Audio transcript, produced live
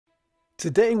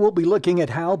Today we'll be looking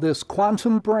at how this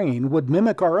quantum brain would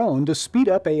mimic our own to speed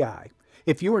up AI.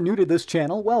 If you are new to this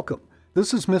channel, welcome.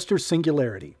 This is Mr.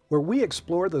 Singularity, where we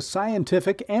explore the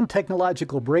scientific and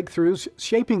technological breakthroughs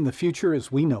shaping the future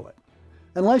as we know it.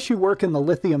 Unless you work in the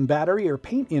lithium battery or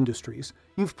paint industries,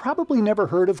 you've probably never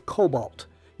heard of cobalt.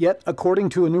 Yet, according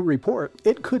to a new report,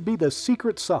 it could be the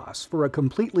secret sauce for a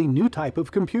completely new type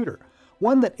of computer,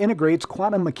 one that integrates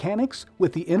quantum mechanics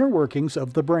with the inner workings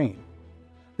of the brain.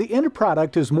 The end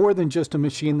product is more than just a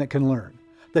machine that can learn.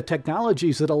 The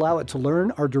technologies that allow it to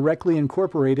learn are directly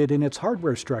incorporated in its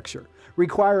hardware structure,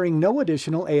 requiring no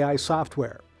additional AI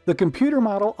software. The computer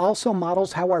model also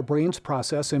models how our brains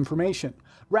process information,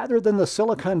 rather than the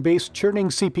silicon-based churning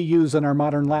CPUs in our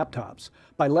modern laptops,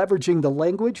 by leveraging the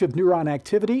language of neuron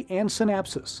activity and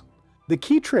synapses. The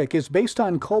key trick is based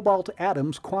on cobalt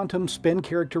atoms' quantum spin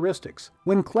characteristics.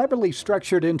 When cleverly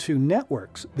structured into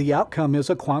networks, the outcome is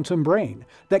a quantum brain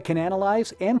that can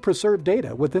analyze and preserve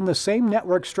data within the same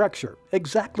network structure,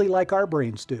 exactly like our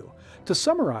brains do. To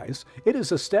summarize, it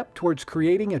is a step towards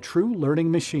creating a true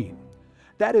learning machine.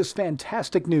 That is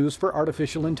fantastic news for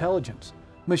artificial intelligence.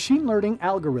 Machine learning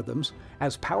algorithms,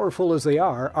 as powerful as they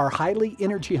are highly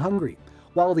energy hungry.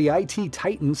 While the IT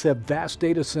titans have vast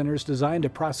data centers designed to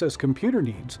process computer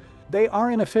needs, they are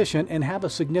inefficient and have a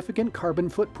significant carbon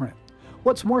footprint.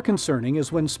 What's more concerning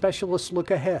is when specialists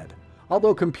look ahead.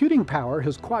 Although computing power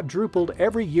has quadrupled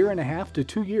every year and a half to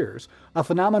 2 years, a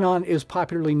phenomenon is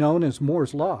popularly known as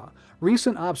Moore's Law,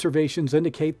 recent observations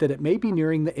indicate that it may be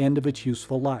nearing the end of its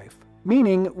useful life.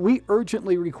 Meaning, we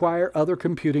urgently require other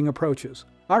computing approaches.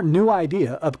 Our new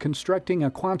idea of constructing a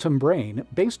quantum brain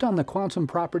based on the quantum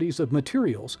properties of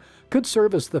materials could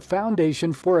serve as the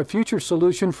foundation for a future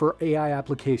solution for AI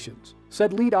applications,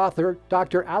 said lead author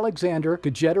Dr. Alexander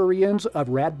Kajetiarians of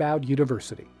Radboud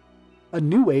University. A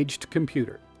new-aged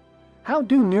computer. How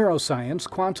do neuroscience,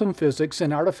 quantum physics,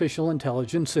 and artificial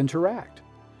intelligence interact?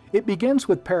 It begins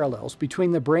with parallels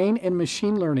between the brain and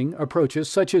machine learning approaches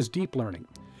such as deep learning.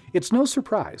 It's no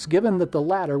surprise, given that the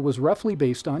latter was roughly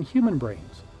based on human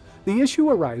brains. The issue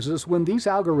arises when these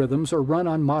algorithms are run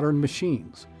on modern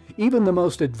machines. Even the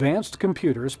most advanced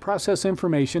computers process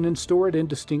information and store it in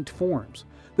distinct forms.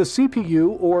 The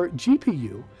CPU or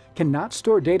GPU cannot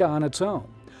store data on its own.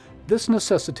 This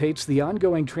necessitates the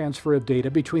ongoing transfer of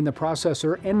data between the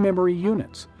processor and memory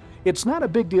units. It's not a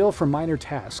big deal for minor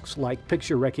tasks like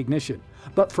picture recognition,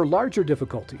 but for larger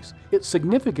difficulties, it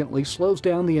significantly slows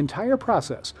down the entire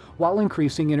process while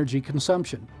increasing energy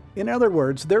consumption. In other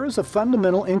words, there is a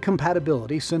fundamental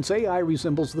incompatibility since AI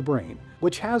resembles the brain,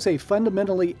 which has a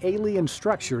fundamentally alien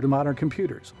structure to modern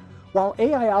computers. While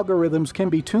AI algorithms can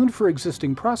be tuned for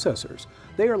existing processors,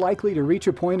 they are likely to reach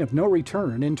a point of no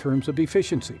return in terms of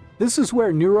efficiency. This is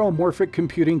where neuromorphic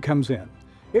computing comes in.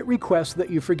 It requests that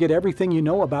you forget everything you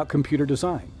know about computer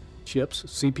design, chips,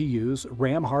 CPUs,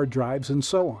 RAM hard drives, and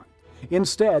so on.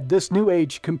 Instead, this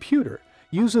new-age computer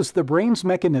uses the brain's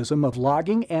mechanism of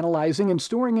logging, analyzing, and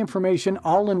storing information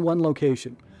all in one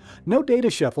location. No data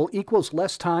shuffle equals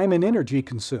less time and energy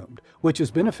consumed, which is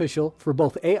beneficial for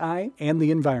both AI and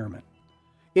the environment.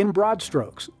 In broad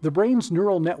strokes, the brain's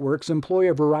neural networks employ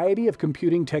a variety of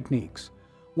computing techniques.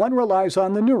 One relies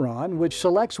on the neuron, which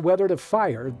selects whether to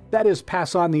fire, that is,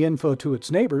 pass on the info to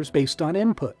its neighbors based on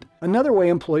input. Another way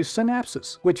employs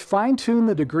synapses, which fine-tune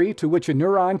the degree to which a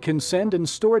neuron can send and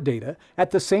store data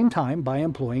at the same time by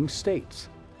employing states.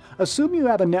 Assume you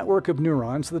have a network of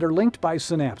neurons that are linked by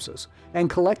synapses and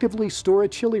collectively store a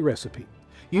chili recipe.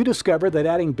 You discover that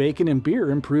adding bacon and beer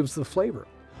improves the flavor.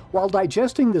 While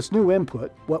digesting this new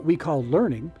input, what we call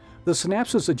learning, the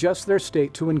synapses adjust their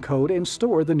state to encode and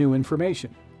store the new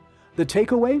information. The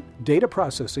takeaway, data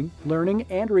processing, learning,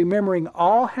 and remembering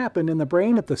all happen in the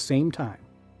brain at the same time.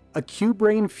 A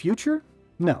Q-brain future?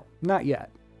 No, not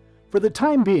yet. For the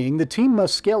time being, the team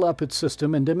must scale up its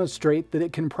system and demonstrate that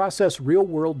it can process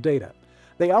real-world data.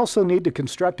 They also need to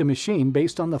construct a machine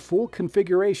based on the full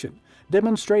configuration,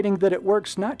 demonstrating that it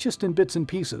works not just in bits and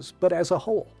pieces, but as a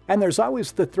whole. And there's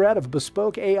always the threat of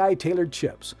bespoke AI-tailored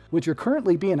chips, which are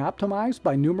currently being optimized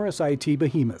by numerous IT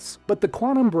behemoths. But the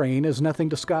quantum brain is nothing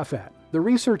to scoff at. The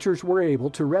researchers were able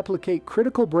to replicate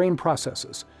critical brain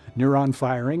processes, neuron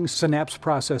firing, synapse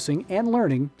processing, and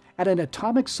learning at an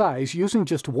atomic size using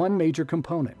just one major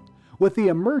component. With the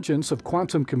emergence of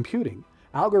quantum computing,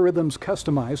 algorithms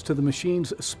customized to the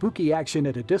machine's spooky action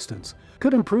at a distance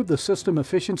could improve the system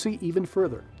efficiency even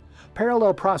further.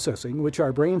 Parallel processing, which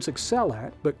our brains excel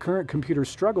at but current computers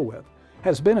struggle with,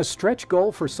 has been a stretch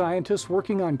goal for scientists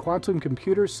working on quantum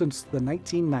computers since the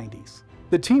 1990s.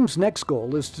 The team's next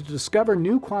goal is to discover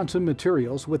new quantum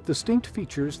materials with distinct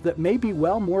features that may be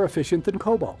well more efficient than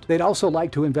cobalt. They'd also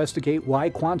like to investigate why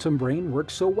quantum brain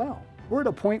works so well. We're at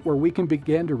a point where we can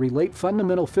begin to relate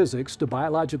fundamental physics to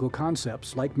biological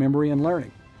concepts like memory and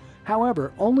learning.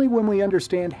 However, only when we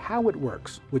understand how it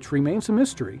works, which remains a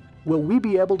mystery, will we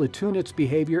be able to tune its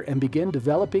behavior and begin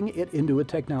developing it into a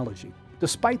technology.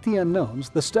 Despite the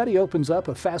unknowns, the study opens up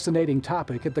a fascinating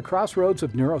topic at the crossroads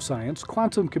of neuroscience,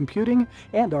 quantum computing,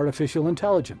 and artificial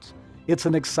intelligence. It's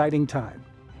an exciting time.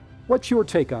 What's your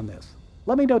take on this?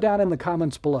 Let me know down in the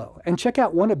comments below, and check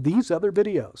out one of these other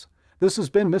videos. This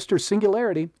has been Mr.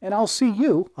 Singularity, and I'll see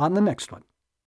you on the next one.